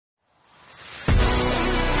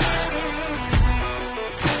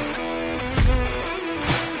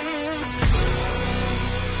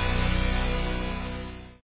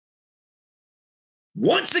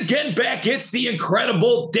Once again, back, it's the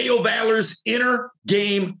incredible Dale Valor's Inner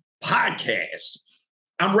Game Podcast.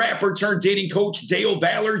 I'm rapper turned dating coach Dale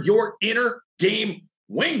Valor, your inner game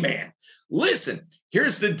wingman. Listen,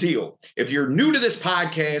 here's the deal. If you're new to this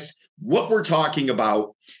podcast, what we're talking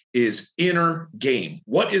about is inner game.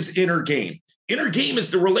 What is inner game? Inner game is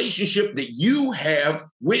the relationship that you have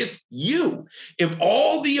with you. If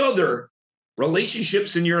all the other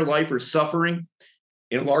relationships in your life are suffering,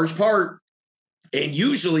 in large part, and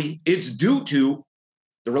usually it's due to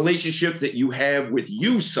the relationship that you have with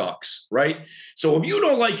you sucks, right? So if you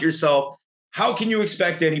don't like yourself, how can you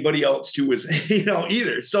expect anybody else to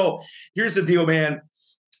either? So here's the deal, man.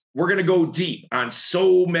 We're going to go deep on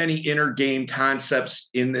so many inner game concepts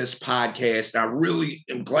in this podcast. I really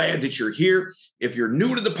am glad that you're here. If you're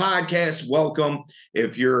new to the podcast, welcome.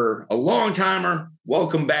 If you're a long timer,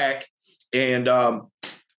 welcome back. And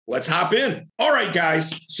let's hop in. All right,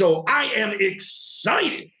 guys. So I am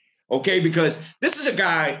excited, okay, because this is a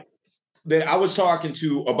guy that I was talking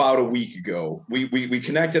to about a week ago. We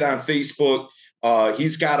connected on Facebook.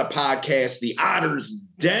 He's got a podcast, the Otters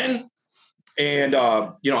Den. And,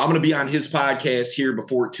 I'm going to be on his podcast here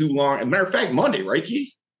before too long. As a matter of fact, Monday, right,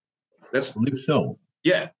 Keith? I believe so.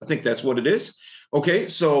 Yeah, I think that's what it is. Okay,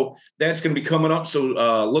 so that's going to be coming up. So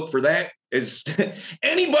look for that. It's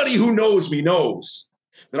anybody who knows me knows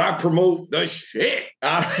that I promote the shit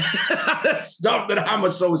out of the stuff that I'm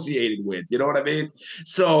associated with. You know what I mean?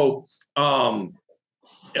 So, so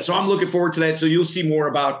I'm looking forward to that. So you'll see more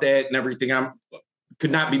about that and everything.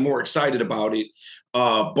 Could not be more excited about it.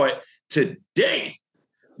 But today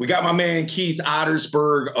we got my man Keith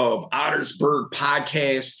Ottersberg of Ottersberg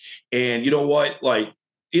Podcast, and you know what? Like,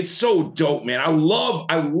 it's so dope, man. I love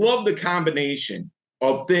the combination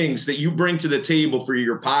of things that you bring to the table for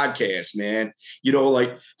your podcast, man.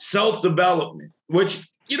 Like self-development, which,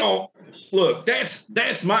 look,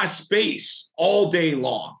 that's my space all day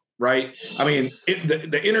long, right? I mean,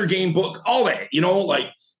 the inner game book, all that, like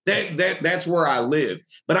that's where I live.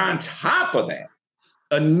 But on top of that,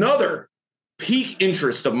 another peak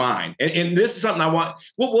interest of mine, and this is something I want.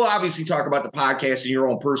 We'll obviously talk about the podcast and your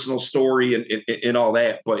own personal story and all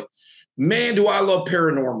that, but man, do I love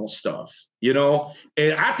paranormal stuff,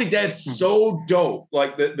 and I think that's so dope.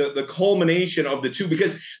 Like the culmination of the two,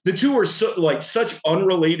 because the two are such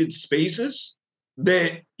unrelated spaces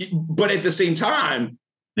but at the same time,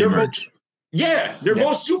 they're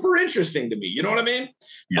both super interesting to me. You know what I mean?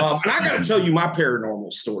 Yes. And I got to tell you my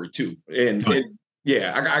paranormal story too. And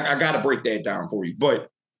I got to break that down for you. But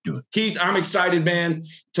Keith, I'm excited, man.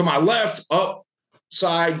 To my left, up,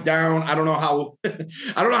 side, down. I don't know how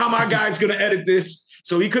my guy's going to edit this.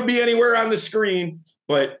 So he could be anywhere on the screen,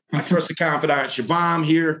 but I trust the confidant Shabam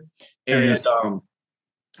here. And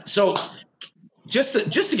so just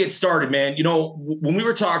to get started, man, when we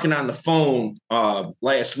were talking on the phone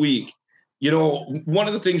last week, one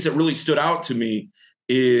of the things that really stood out to me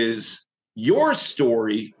is your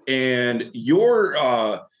story and your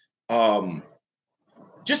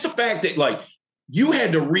just the fact that like you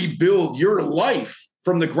had to rebuild your life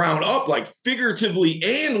from the ground up, like figuratively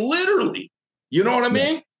and literally. You know what I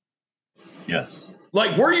mean? Yes.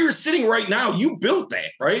 Like where you're sitting right now, you built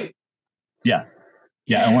that, right? Yeah.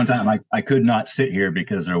 Yeah. At one time I could not sit here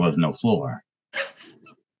because there was no floor.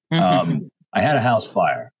 I had a house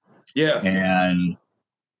fire. Yeah. And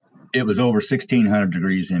it was over 1,600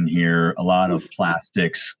 degrees in here. A lot of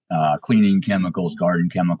plastics, cleaning chemicals, garden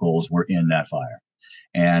chemicals were in that fire.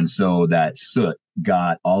 And so that soot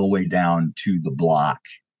got all the way down to the block,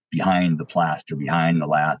 behind the plaster, behind the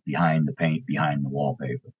lath, behind the paint, behind the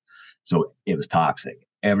wallpaper. So it was toxic.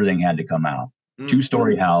 Everything had to come out.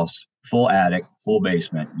 2-story house, full attic, full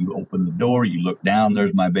basement. You open the door, you look down,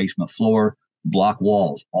 there's my basement floor, block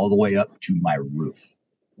walls all the way up to my roof.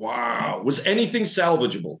 Wow. Was anything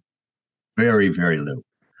salvageable? Very, very little.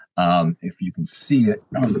 If you can see it,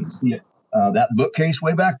 that bookcase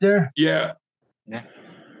way back there. Yeah.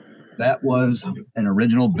 That was an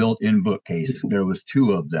original built-in bookcase. There was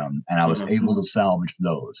 2 of them, and I was able to salvage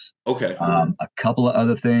those. Okay. A couple of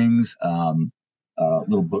other things,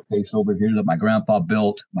 little bookcase over here that my grandpa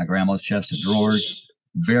built, my grandma's chest of drawers.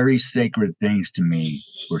 Very sacred things to me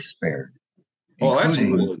were spared. Oh, that's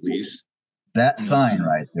cool, at least. That sign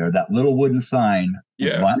right there, that little wooden sign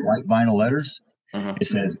with white vinyl letters, it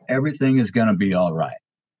says, everything is going to be all right.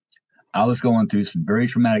 I was going through some very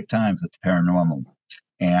traumatic times with the paranormal,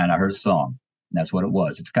 and I heard a song. And that's what it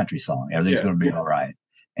was. It's a country song. Everything's going to be all right.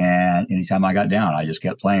 And anytime I got down, I just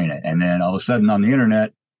kept playing it. And then all of a sudden on the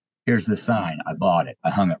internet, here's the sign. I bought it.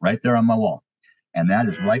 I hung it right there on my wall. And that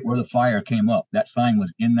is right where the fire came up. That sign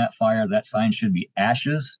was in that fire. That sign should be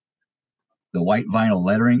ashes The white vinyl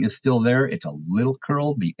lettering is still there. It's a little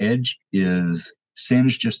curled. The edge is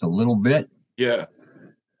singed just a little bit. Yeah.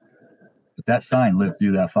 But that sign lived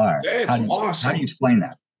through that fire. That's awesome. How do you explain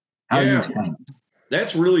that? How do you explain it?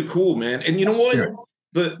 That's really cool, man. And you know what? Spirit.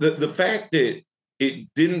 The fact that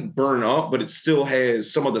it didn't burn up, but it still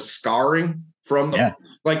has some of the scarring from the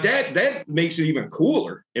like that makes it even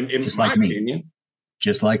cooler in my opinion.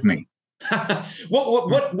 Just like me.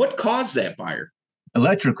 What caused that fire?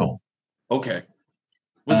 Electrical. Okay.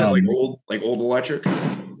 Was it like old electric?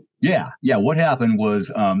 Yeah. What happened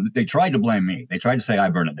was they tried to blame me. They tried to say I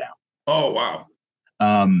burned it down. Oh wow.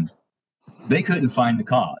 They couldn't find the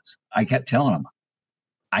cause. I kept telling them,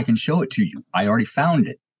 I can show it to you. I already found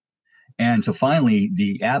it. And so finally,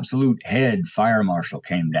 the absolute head fire marshal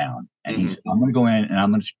came down, and I'm going to go in and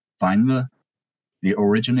I'm going to find the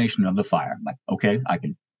origination of the fire. I'm like, okay, I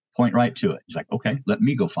can point right to it. He's like, okay, let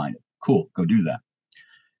me go find it. Cool, go do that.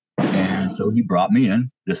 And so he brought me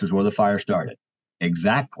in. This is where the fire started.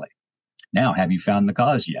 Exactly. Now, have you found the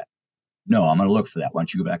cause yet? No, I'm going to look for that. Why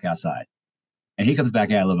don't you go back outside? And he comes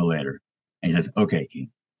back out a little bit later, and he says, okay, Keith,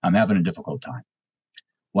 I'm having a difficult time.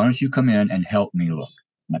 Why don't you come in and help me look?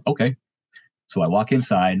 I'm like, okay. So I walk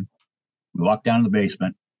inside. We walk down to the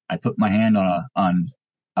basement. I put my hand on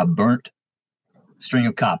a burnt string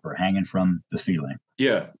of copper hanging from the ceiling.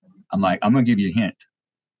 Yeah. I'm like, I'm going to give you a hint.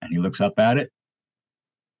 And he looks up at it.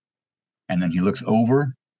 And then he looks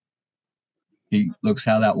over. He looks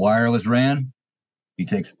how that wire was ran. He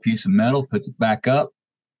takes a piece of metal, puts it back up.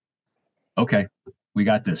 Okay, we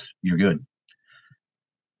got this. You're good.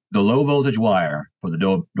 The low voltage wire for the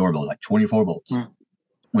doorbell is like 24 volts.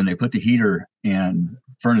 When they put the heater and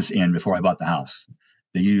furnace in before I bought the house,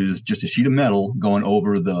 they used just a sheet of metal going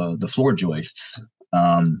over the floor joists.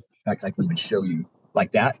 In fact, I could even show you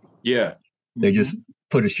like that. Yeah. They just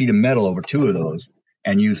put a sheet of metal over two of those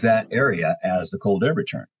and use that area as the cold air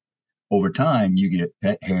return. Over time, you get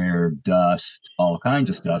pet hair, dust, all kinds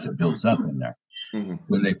of stuff that builds up in there.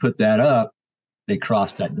 When they put that up, they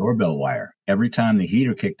crossed that doorbell wire. Every time the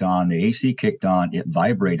heater kicked on, the AC kicked on, it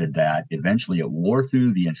vibrated that. Eventually, it wore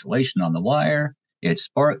through the insulation on the wire. It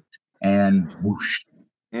sparked and whoosh.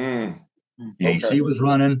 The AC was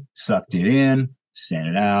running, sucked it in, sent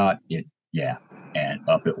it out. And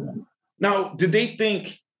up it went. Now, did they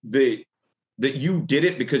think that you did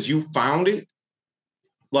it because you found it?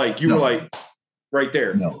 Like you were like right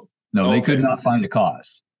there? No, they could not find a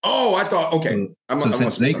cause. Oh, I thought, okay. So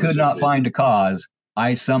since they could not find a cause,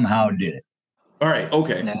 I somehow did it. All right.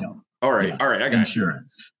 Okay. No. All right. I got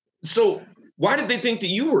insurance. You. So why did they think that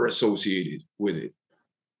you were associated with it?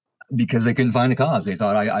 Because they couldn't find a cause. They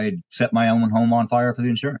thought I had set my own home on fire for the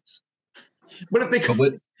insurance. But if they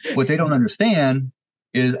could, what they don't understand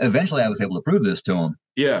is eventually I was able to prove this to them.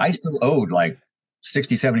 Yeah. I still owed like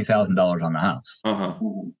 $60,000, $70,000 on the house.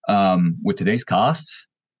 With today's costs,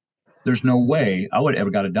 there's no way I would have ever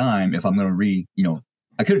got a dime if I'm going to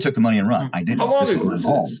I could have took the money and run. I didn't. How long ago was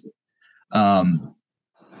this?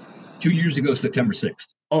 2 years ago, September 6th.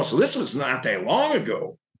 Oh, so this was not that long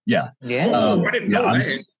ago. Yeah. Oh, I didn't know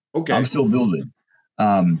that. Okay. I'm still building.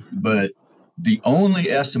 But the only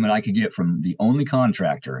estimate I could get from the only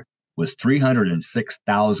contractor was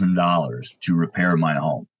 $306,000 to repair my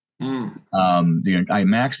home. I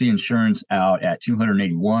maxed the insurance out at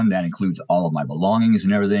 $281. That includes all of my belongings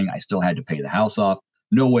and everything. I still had to pay the house off.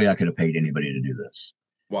 No way I could have paid anybody to do this.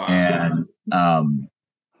 Wow. And I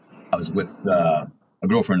was with a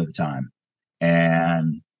girlfriend at the time,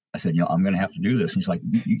 and I said, I'm going to have to do this. And she's like,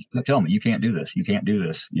 you tell me, you can't do this. You can't do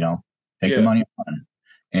this. Take the money on.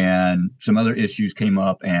 And some other issues came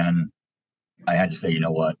up, and I had to say, you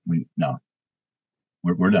know what? We're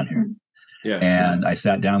done here. Yeah. And I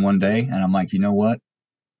sat down one day and I'm like, you know what?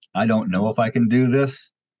 I don't know if I can do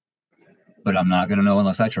this, but I'm not going to know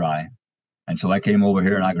unless I try. And so I came over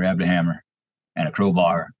here and I grabbed a hammer and a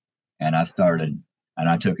crowbar and I started, and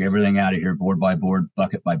I took everything out of here, board by board,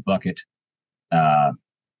 bucket by bucket,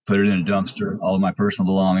 put it in a dumpster, all of my personal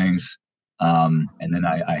belongings. And then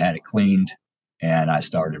I had it cleaned and I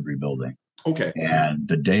started rebuilding. Okay. And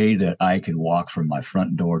the day that I could walk from my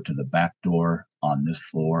front door to the back door on this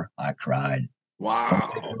floor, I cried. Wow.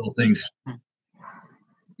 Little things,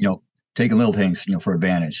 taking little things, for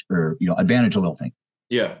advantage, or, advantage a little thing.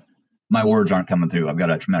 Yeah. My words aren't coming through. I've got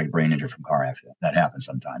a traumatic brain injury from a car accident. That happens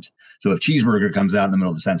sometimes. So if cheeseburger comes out in the middle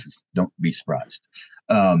of the sentence, don't be surprised.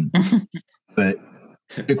 But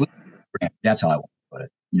that's how I want to put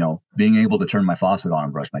it. Being able to turn my faucet on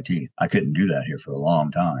and brush my teeth. I couldn't do that here for a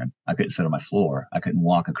long time. I couldn't sit on my floor. I couldn't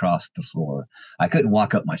walk across the floor. I couldn't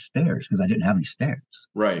walk up my stairs because I didn't have any stairs.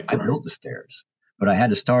 Right. I built the stairs, but I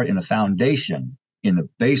had to start in a foundation in the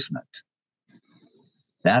basement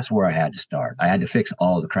That's where I had to start. I had to fix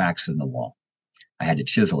all the cracks in the wall. I had to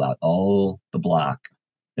chisel out all the block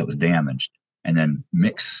that was damaged and then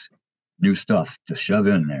mix new stuff to shove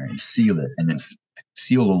in there and seal it, and then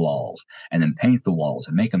seal the walls, and then paint the walls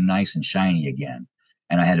and make them nice and shiny again.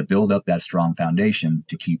 And I had to build up that strong foundation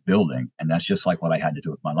to keep building. And that's just like what I had to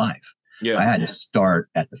do with my life. Yeah. I had to start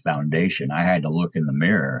at the foundation. I had to look in the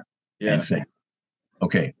mirror and say,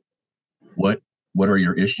 okay, what are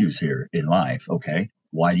your issues here in life? Okay.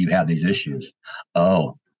 Why do you have these issues?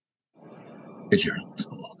 Oh, it's your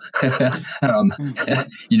soul.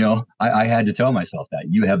 I had to tell myself that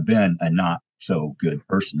you have been a not so good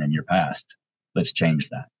person in your past. Let's change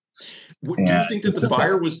that. Do you think that the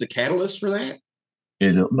fire was the catalyst for that?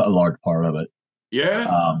 Is a large part of it.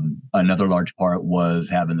 Yeah. Another large part was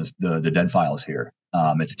having the Dead Files here.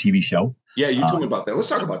 It's a TV show. Yeah, you told me about that. Let's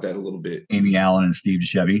talk about that a little bit. Amy Allen and Steve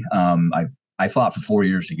DeChevy. I fought for 4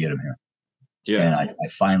 years to get him here. Yeah. And I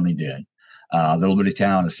finally did. Little bitty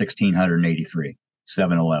town of 1,683,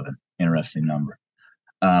 711. Interesting number.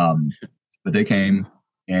 But they came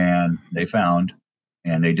and they found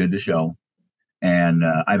and they did the show. And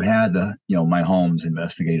I've had my homes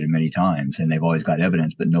investigated many times, and they've always got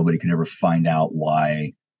evidence, but nobody could ever find out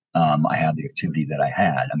why I had the activity that I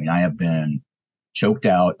had. I mean, I have been choked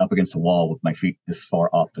out up against the wall with my feet this far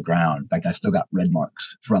off the ground. In fact, I still got red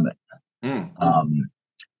marks from it.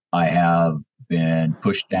 I have been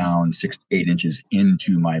pushed down 6 to 8 inches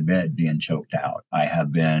into my bed being choked out. I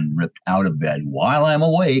have been ripped out of bed while I'm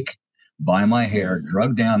awake by my hair,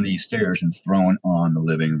 dragged down these stairs and thrown on the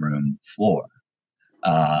living room floor.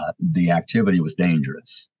 The activity was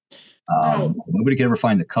dangerous. Nobody could ever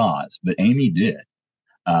find the cause, but Amy did.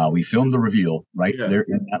 We filmed the reveal right there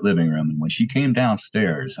in that living room. And when she came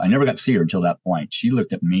downstairs, I never got to see her until that point. She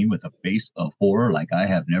looked at me with a face of horror like I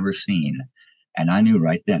have never seen. And I knew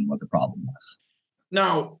right then what the problem was.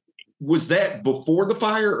 Now, was that before the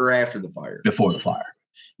fire or after the fire? Before the fire.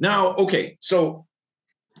 Now, okay. So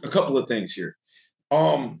a couple of things here.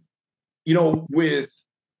 With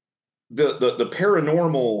the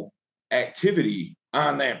paranormal activity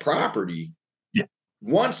on that property,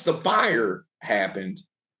 once the fire happened,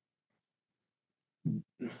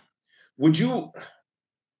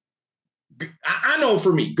 I know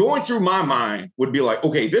for me, going through my mind would be like,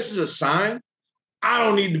 okay, this is a sign. I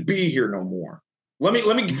don't need to be here no more. Let me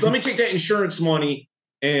take that insurance money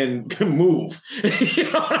and move. You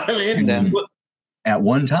know what I mean? Then, at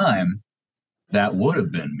one time, that would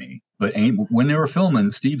have been me. But when they were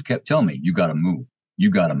filming, Steve kept telling me, you got to move.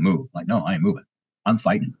 You got to move. Like, no, I ain't moving. I'm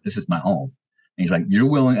fighting. This is my home. And he's like, you're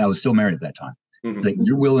willing. I was still married at that time. Mm-hmm. Like,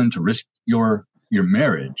 you're willing to risk your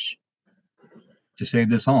marriage to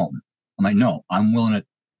save this home. I'm like, no, I'm willing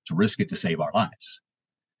to risk it to save our lives.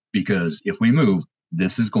 Because if we move,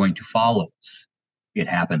 this is going to follow us. It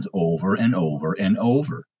happens over and over and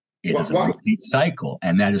over. It is a repeat cycle.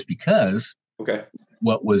 And that is because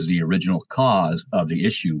what was the original cause of the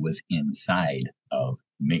issue was inside of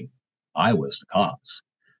me. I was the cause.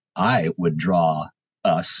 I would draw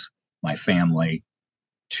us, my family,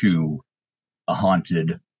 to a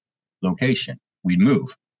haunted location. We'd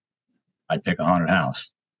move. I'd pick a haunted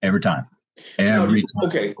house every time. Every time.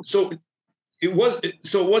 Okay, so it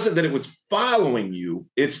wasn't that it was following you.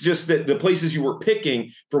 It's just that the places you were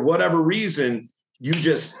picking, for whatever reason, you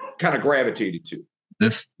just kind of gravitated to.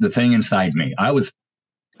 The thing inside me.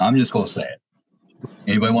 I'm just gonna say it.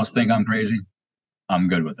 Anybody wants to think I'm crazy? I'm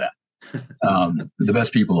good with that. The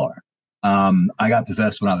best people are. I got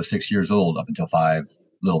possessed when I was 6 years old, up until 5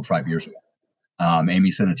 years ago. Amy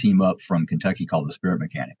sent a team up from Kentucky called the Spirit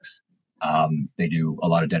Mechanics. They do a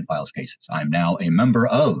lot of Dead Files cases. I'm now a member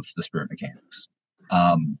of the Spirit Mechanics.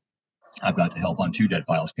 I've got to help on 2 Dead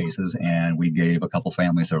Files cases, and we gave a couple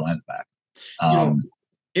families their lives back.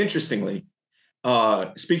 Interestingly,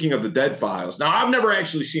 speaking of the Dead Files, now I've never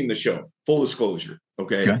actually seen the show, full disclosure.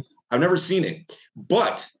 Okay. I've never seen it,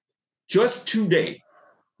 but just today,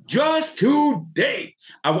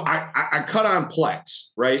 I cut on Plex,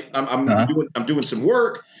 right? I'm doing some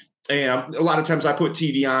work, and a lot of times I put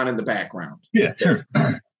TV on in the background. Yeah, sure.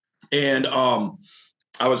 And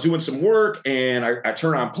I was doing some work, and I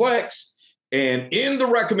turn on Plex, and in the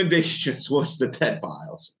recommendations was the Dead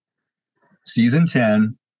Files. Season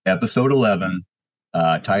 10, episode 11.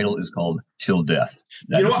 Title is called Till Death.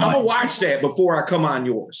 I'm going to watch that before I come on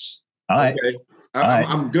yours. All right. Okay.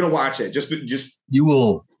 I'm going to watch it. Just you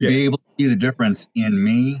will be able to see the difference in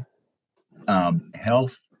me,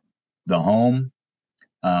 health, the home,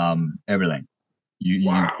 everything.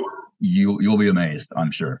 You'll be amazed,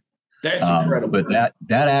 I'm sure. That's incredible. But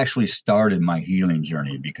that actually started my healing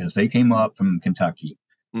journey, because they came up from Kentucky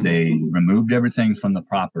Mm-hmm. They removed everything from the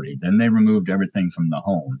property. Then they removed everything from the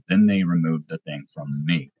home. Then they removed the thing from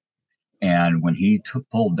me. And when he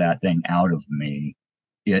pulled that thing out of me,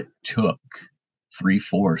 it took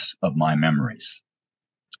 3/4 of my memories.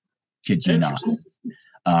 Kid you not.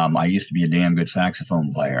 I used to be a damn good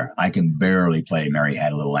saxophone player. I can barely play Mary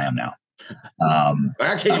Had a Little Lamb now.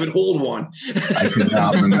 I can't even hold one. I could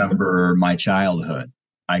not remember my childhood.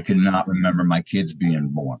 I could not remember my kids being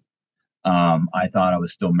born. I thought I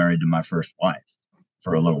was still married to my first wife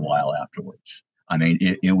for a little while afterwards. I mean,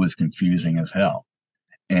 it was confusing as hell.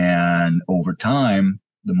 And over time,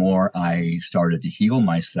 the more I started to heal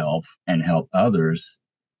myself and help others,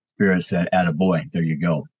 Spirit said, "Attaboy, there you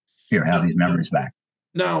go. Here, have these memories back."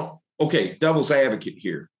 Now, okay, devil's advocate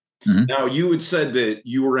here. Mm-hmm. Now, you had said that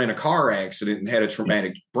you were in a car accident and had a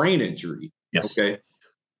traumatic brain injury. Yes. Okay.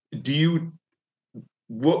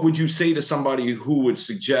 What would you say to somebody who would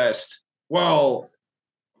suggest, well,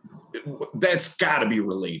 that's got to be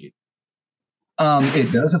related?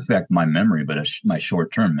 It does affect my memory, but it's my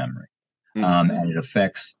short-term memory. Mm-hmm. And it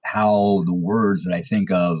affects how the words that I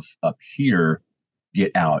think of up here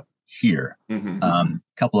get out here. Mm-hmm.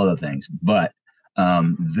 Couple other things, but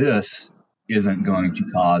this isn't going to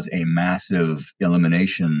cause a massive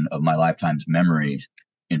elimination of my lifetime's memories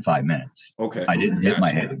in 5 minutes. Okay. I didn't hit my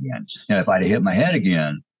head again. Now, if I'd have hit my head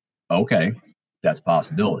again, okay, that's a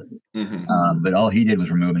possibility. Mm-hmm. But all he did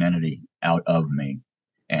was remove an entity out of me,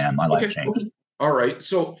 and my life changed. All right.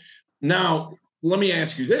 So now let me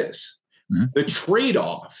ask you this. Mm-hmm. The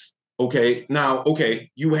trade-off, okay, now, okay,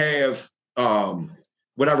 you have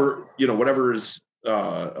whatever is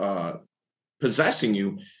possessing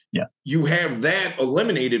you. Yeah. You have that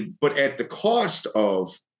eliminated, but at the cost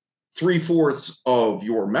of 3/4 of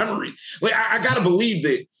your memory. Like, I got to believe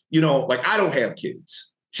that, like, I don't have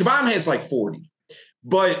kids. Shabam has like 40,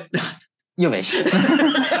 but you wish.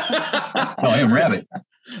 Oh, I am rabbit.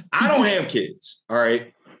 I don't have kids. All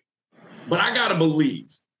right. But I got to believe,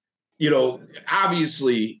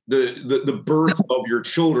 obviously the birth of your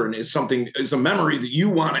children is a memory that you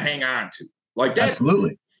want to hang on to. Like that.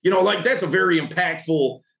 Absolutely. Like that's a very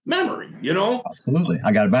impactful memory, Absolutely.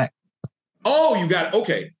 I got it back. Oh, you got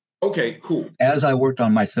it. Okay, cool. As I worked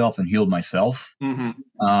on myself and healed myself,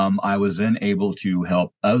 I was then able to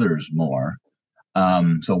help others more.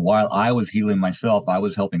 So while I was healing myself, I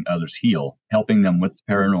was helping others heal, helping them with the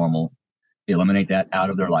paranormal, eliminate that out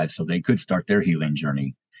of their lives so they could start their healing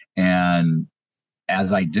journey. And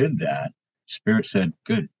as I did that, Spirit said,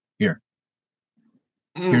 good,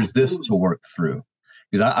 here's this to work through.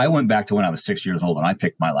 Because I went back to when I was 6 years old and I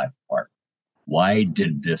picked my life apart. Why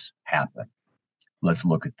did this happen? Let's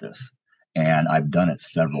look at this. And I've done it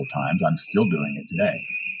several times. I'm still doing it today.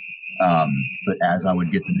 But as I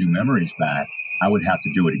would get the new memories back, I would have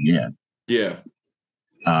to do it again. Yeah.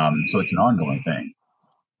 So it's an ongoing thing.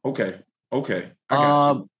 Okay. I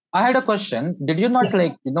got you. I had a question. Did you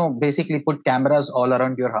not basically put cameras all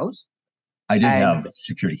around your house? I did have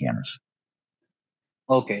security cameras.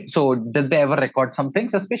 Okay. So did they ever record something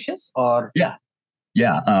suspicious or? Yeah.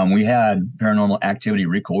 We had paranormal activity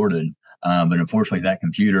recorded, but unfortunately that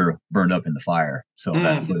computer burned up in the fire. So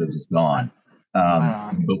that footage is gone.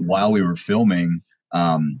 But while we were filming,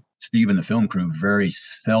 Steve and the film crew very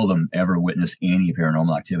seldom ever witness any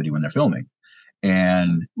paranormal activity when they're filming.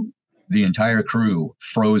 And the entire crew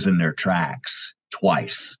froze in their tracks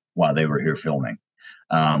twice while they were here filming.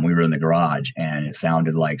 We were in the garage and it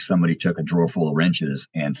sounded like somebody took a drawer full of wrenches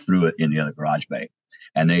and threw it in the other garage bay.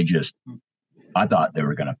 And I thought they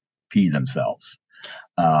were going to pee themselves.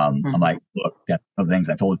 I'm like, look, that's the things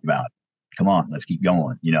I told you about. Come on, let's keep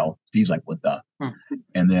going. Steve's like, what the?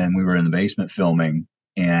 And then we were in the basement filming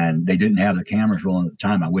and they didn't have the cameras rolling at the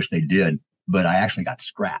time. I wish they did, but I actually got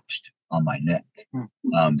scratched on my neck.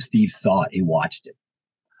 Steve saw it. He watched it.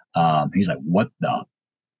 He's like, what the?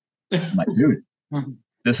 I'm like, dude,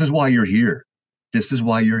 this is why you're here. This is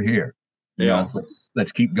why you're here.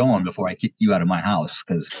 Let's keep going before I kick you out of my house.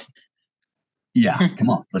 Cause come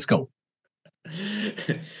on, let's go.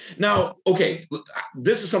 Now, okay,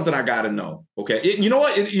 this is something I got to know. Okay. You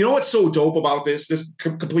know what's so dope about this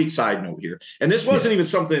complete side note here. And this wasn't even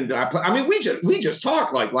something that we just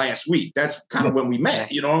talked like last week. That's kind of when we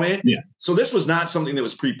met, you know what I mean? Yeah. So this was not something that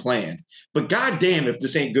was pre-planned, but goddamn, if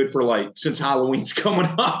this ain't good for since Halloween's coming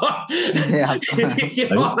up, you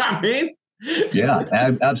know what I mean?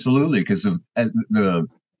 Yeah, absolutely. Cause the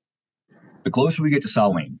closer we get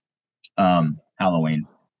to Halloween,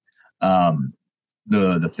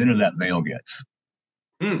 the thinner that veil gets.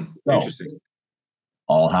 Interesting.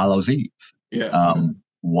 All Hallows Eve. Yeah.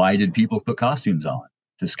 Why did people put costumes on?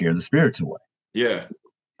 To scare the spirits away. Yeah.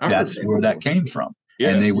 That's where that came from.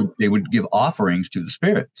 Yeah. And they would give offerings to the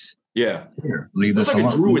spirits. Yeah. Here, leave It's this like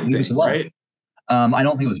alone. a druid Leave this thing, alone. right? I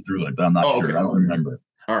don't think it was druid, but I'm not sure. Okay. I don't remember.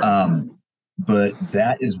 All right. But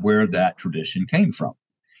that is where that tradition came from.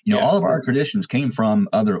 You know, all of our traditions came from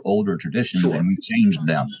other older traditions, and we changed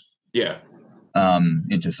them. Yeah.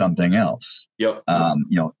 Into something else. Yep. You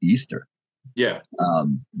know, Easter. Yeah.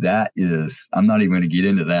 That is, I'm not even going to get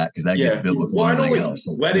into that because that gets biblical. Well, I know like else.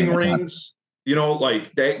 wedding rings, you know,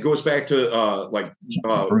 like that goes back to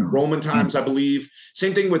Roman times, I believe.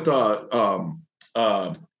 Same thing with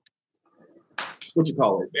what you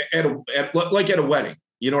call it at a wedding.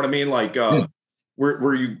 You know what I mean? Like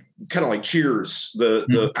where you kind of like cheers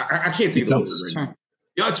I can't think of the word right now.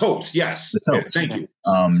 Yeah, toast. Yes. The toast. Thank you.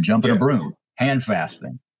 Jumping a broom, hand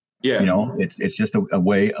fasting. Yeah. You know, it's just a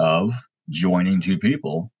way of joining two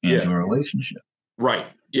people into a relationship. Right.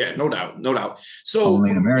 Yeah. No doubt. No doubt. So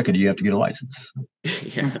only in America do you have to get a license.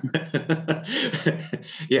 Yeah.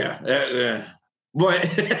 Yeah.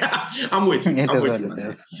 But I'm with you. I'm with you.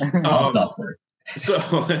 I'll stop there. So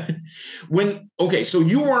so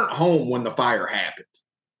you weren't home when the fire happened.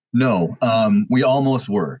 No, we almost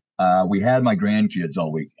were. We had my grandkids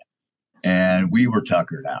all weekend, and we were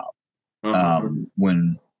tuckered out.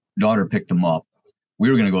 When daughter picked them up, we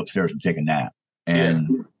were going to go upstairs and take a nap,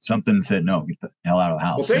 and something said, "No, get the hell out of the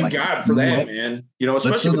house." Well, thank God for that, man. You know,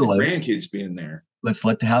 especially with the grandkids being there. Let's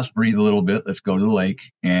let the house breathe a little bit. Let's go to the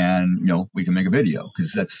lake, and you know, we can make a video,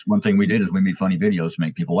 because that's one thing we did, is we made funny videos to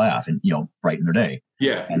make people laugh and, you know, brighten their day.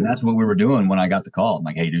 Yeah, and that's what we were doing when I got the call. I'm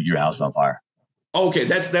like, "Hey, dude, your house is on fire." Okay,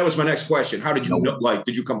 that was my next question. How did you know? Like,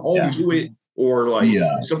 did you come home to it, or like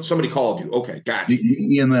somebody called you? Okay, gotcha.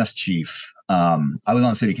 The EMS chief. I was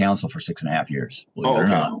on city council for 6.5 years. Believe it or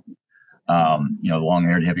not. You know,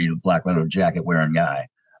 long-haired, heavy black leather jacket wearing guy.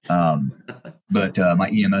 But my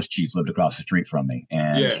EMS chief lived across the street from me,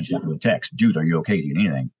 and she sent me a text, "Dude, are you okay? Do you need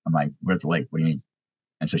anything?" I'm like, "We're at the lake. What do you need?"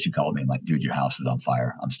 And so she called me. I'm like, "Dude, your house is on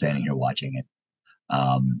fire. I'm standing here watching it."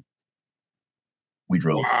 We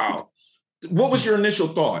drove. Wow. What was your initial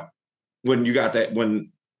thought when you got that?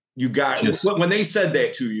 When they said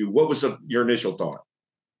that to you, what was your initial thought?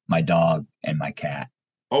 My dog and my cat.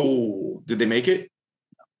 Oh, did they make it?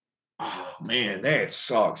 Oh man, that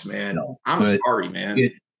sucks, man. No, I'm sorry, man.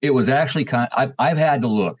 It was actually I've had to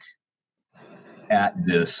look at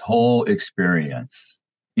this whole experience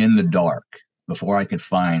in the dark before I could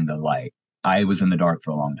find the light. I was in the dark for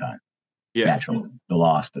a long time. Yeah. Naturally. The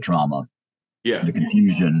loss, the trauma, the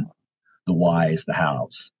confusion, the whys, the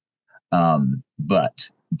hows. But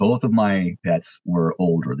both of my pets were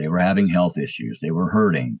older. They were having health issues. They were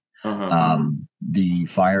hurting. The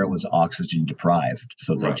fire was oxygen deprived,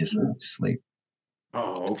 so they just went to sleep.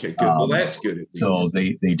 Oh, okay, good. Well, that's good. So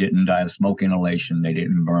they didn't die of smoke inhalation. They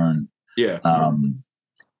didn't burn. Yeah.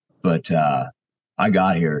 But I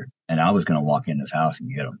got here, and I was going to walk in this house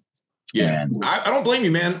and get them. Yeah, and I don't blame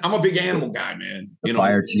you, man. I'm a big animal guy, man. The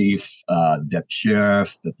fire chief, the deputy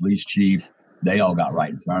sheriff, the police chief, they all got right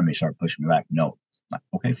in front of me, started pushing me back. No. Like,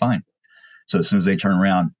 okay, fine. So as soon as they turned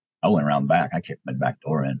around, I went around back. I kicked my back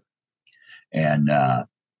door in. And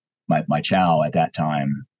my chow at that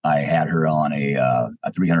time, I had her on a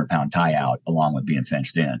 300-pound tie out along with being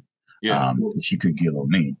fenced in. Yeah. She could get a little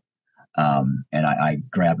mean. And I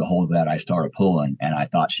grabbed a hold of that. I started pulling, and I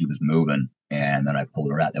thought she was moving. And then I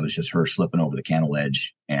pulled her out. That was just her slipping over the kennel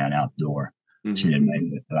edge and out the door. Mm-hmm. She didn't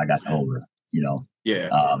make it, but I got to hold her, you know. Yeah.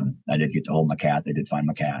 I did get to hold my cat. They did find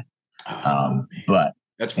my cat. But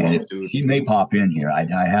that's rough, dude. She may pop in here.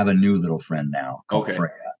 I have a new little friend now called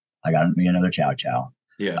Freya. I got me another chow chow.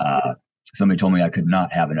 Yeah. Somebody told me I could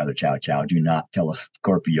not have another chow chow. Do not tell a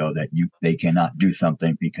Scorpio that they cannot do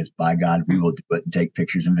something, because by God, we will do it and take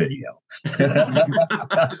pictures and video.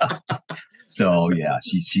 So yeah,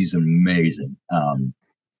 she's amazing.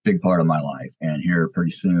 Big part of my life. And here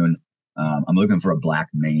pretty soon, I'm looking for a black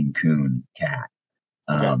Maine Coon cat.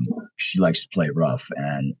 She likes to play rough,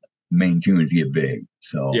 and Maine Coons get big.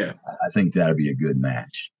 So yeah, I think that'd be a good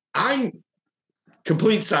match. I'm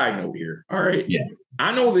complete side note here. All right. Yeah.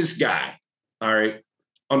 I know this guy. All right.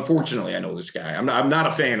 Unfortunately, I know this guy. I'm not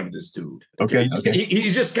a fan of this dude. Okay.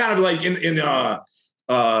 He's just kind of like in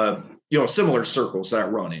similar circles that I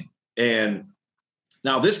run in. And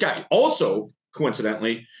now this guy also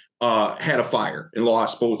coincidentally had a fire and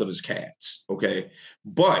lost both of his cats. Okay.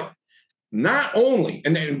 But not only,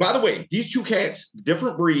 and by the way, these two cats,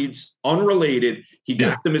 different breeds, unrelated. He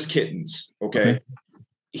got them as kittens. Okay.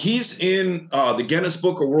 He's in the Guinness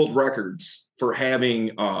Book of World Records for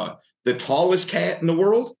having the tallest cat in the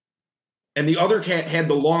world, and the other cat had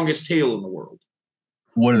the longest tail in the world.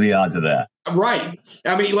 What are the odds of that? Right.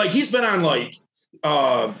 I mean, like, he's been on like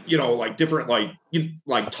like different,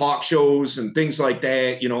 like talk shows and things like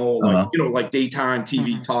that, like daytime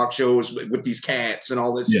TV talk shows with these cats and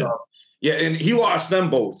all this stuff. Yeah. And he lost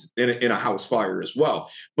them both in a house fire as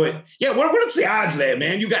well. But yeah, what are the odds of that,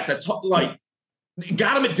 man? You got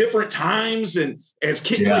got them at different times. And as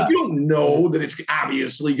kids, you don't know that it's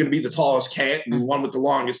obviously going to be the tallest cat and one with the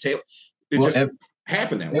longest tail. It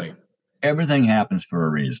happened that way. Everything happens for a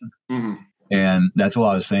reason. Mm-hmm. And that's what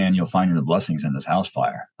I was saying, finding the blessings in this house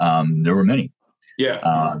fire. There were many.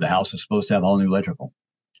 Yeah. The house was supposed to have all new electrical.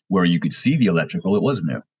 Where you could see the electrical, it was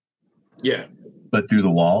new. Yeah. But through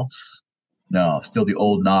the walls, no, still the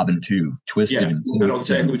old knob and tube, twisted. Yeah, I know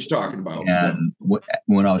exactly what you're talking about. And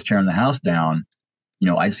when I was tearing the house down,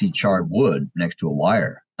 I'd see charred wood next to a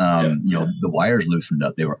wire. The wires loosened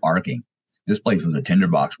up. They were arcing. This place was a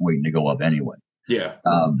tinderbox waiting to go up anyway. Yeah.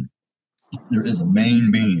 There is a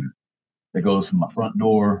main beam that goes from my front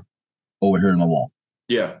door over here in the wall.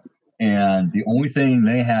 Yeah. And the only thing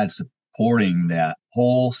they had supporting that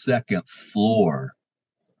whole second floor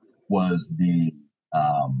was the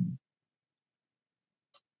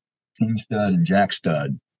king stud and jack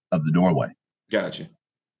stud of the doorway. Gotcha.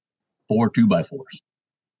 4 2x4s.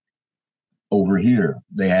 Over here,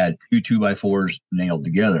 they had 2 2x4s nailed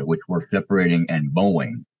together, which were separating and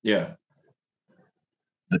bowing. Yeah.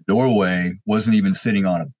 The doorway wasn't even sitting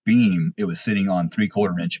on a beam. It was sitting on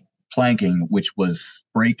 3/4 inch planking, which was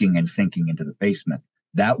breaking and sinking into the basement.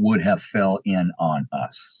 That would have fell in on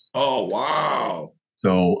us. Oh, wow.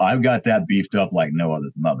 So I've got that beefed up like no other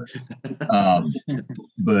mother.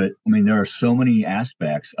 But there are so many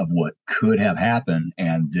aspects of what could have happened,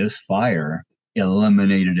 and this fire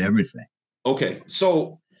eliminated everything. Okay.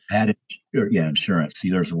 So had insurance. See,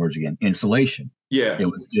 there's the words again. Insulation. Yeah. It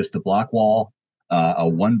was just a block wall. A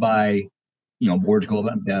 1x, boards go up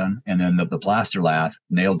and down, and then the plaster lath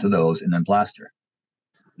nailed to those, and then plaster.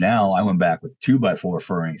 Now I went back with 2x4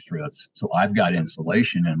 furring strips, so I've got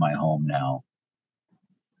insulation in my home now.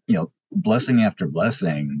 Blessing after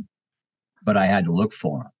blessing, but I had to look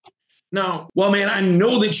for them. No. Well, man, I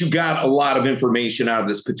know that you got a lot of information out of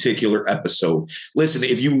this particular episode. Listen,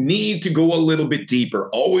 if you need to go a little bit deeper,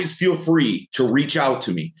 always feel free to reach out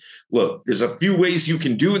to me. Look, there's a few ways you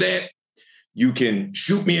can do that. You can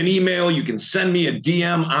shoot me an email. You can send me a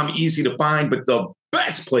DM. I'm easy to find. But the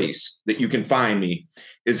best place that you can find me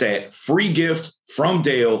is at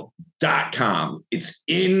freegiftfromdale.com. It's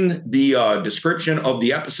in the description of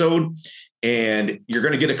the episode. And you're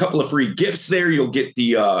going to get a couple of free gifts there. You'll get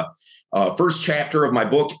the first chapter of my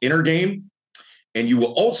book, Inner Game. And you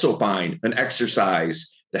will also find an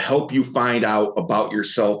exercise to help you find out about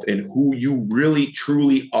yourself and who you really,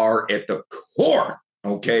 truly are at the core.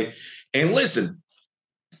 Okay. And listen,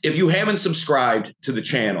 if you haven't subscribed to the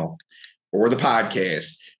channel or the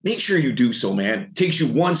podcast, make sure you do so, man. It takes you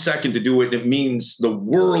 1 second to do it. And it means the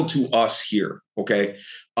world to us here. Okay.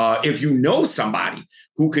 If you know somebody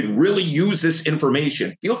who could really use this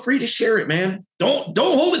information, feel free to share it, man. Don't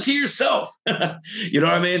hold it to yourself. You know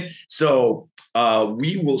what I mean? So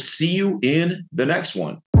we will see you in the next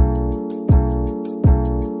one.